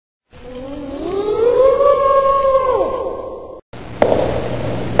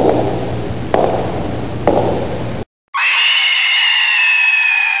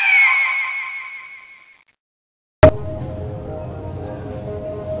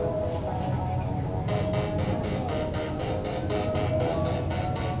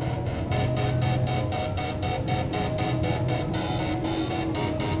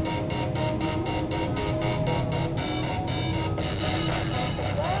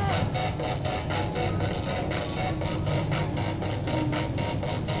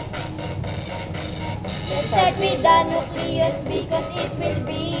with the nucleus because it will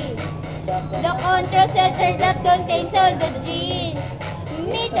be the control center that contains all the genes.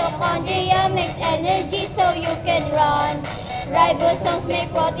 Mitochondria makes energy so you can run. Ribosomes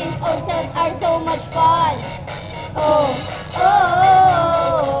make proteins, all cells are so much fun. Oh,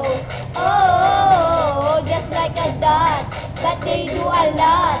 oh, oh, oh, just like a dot, but they do a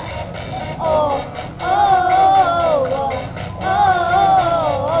lot. Oh, oh, oh,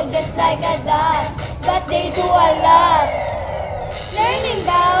 oh, just like a dot, but they do a lot. Learning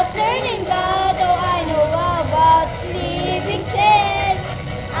about, oh I know about living cells.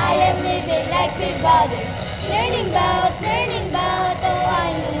 I am living like my body. Learning about, oh I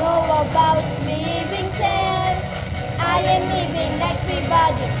know about living cells. I am living like my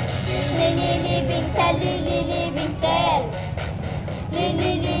body. Living cell, living cell.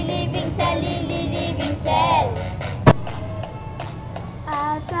 Living cell, living cell.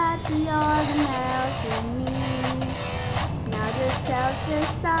 I've got the organelles in me. Now the cells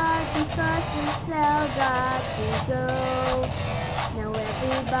just start because the cell got to go. Now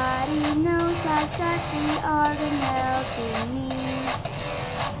everybody knows I've got the organelles in me.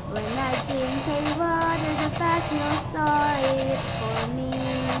 When I drink a water, the vacuole store it for me.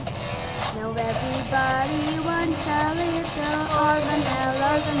 Now everybody wants a little organelle,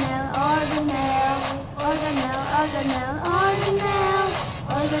 organelle, organelle, organelle, organelle, organelle,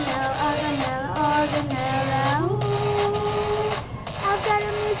 organelle, organelle, organelle. Ooh, I've got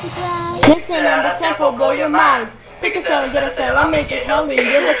a music right. Listen on the tempo, blow your mind. Pick a cell, get a cell, I'll make it healthy,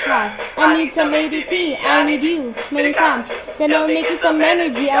 give it a try. I need some ADP, I need you, many times. Then I'll make you some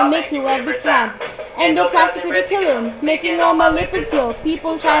energy, I'll make you every time. Endoplasmic reticulum, making all my lipids low.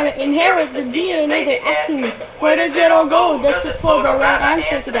 People trying to inherit the DNA, they're asking me, where does it all go? Does it flow? The right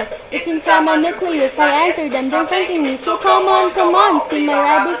answer to that, it's inside my nucleus. I answer them, they're thanking me. So come on, see my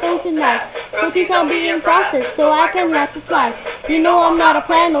ribosome tonight. Proteins are being processed, so I can let you slide. You know I'm not a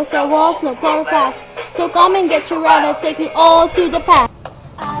plant, no cell walls, no chloroplast. So come and get your ride, I'll take you all to the past.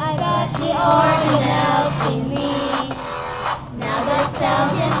 I got the organelles in me. Now the cell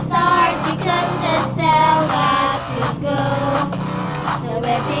can start because the cell got to go. Now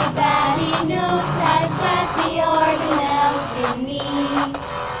everybody knows I've got the organelles in me.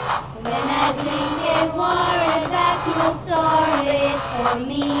 When I drink a water, the vacuole store it for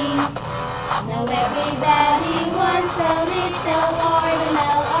me. Now everybody wants a little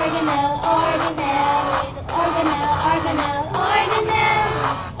organelle, organelle, organelle, organelle, organelle, organelle,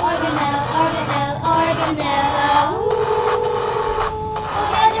 organelle, organelle, organelle. Ooh, I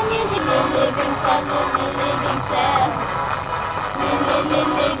got the music, living cell, living cell, living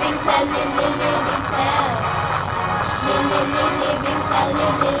cell, living cell, living cell, living cell, living cell,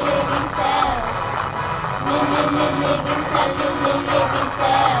 living cell. Living cell, living cell, living cell, living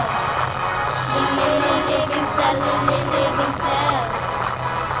cell.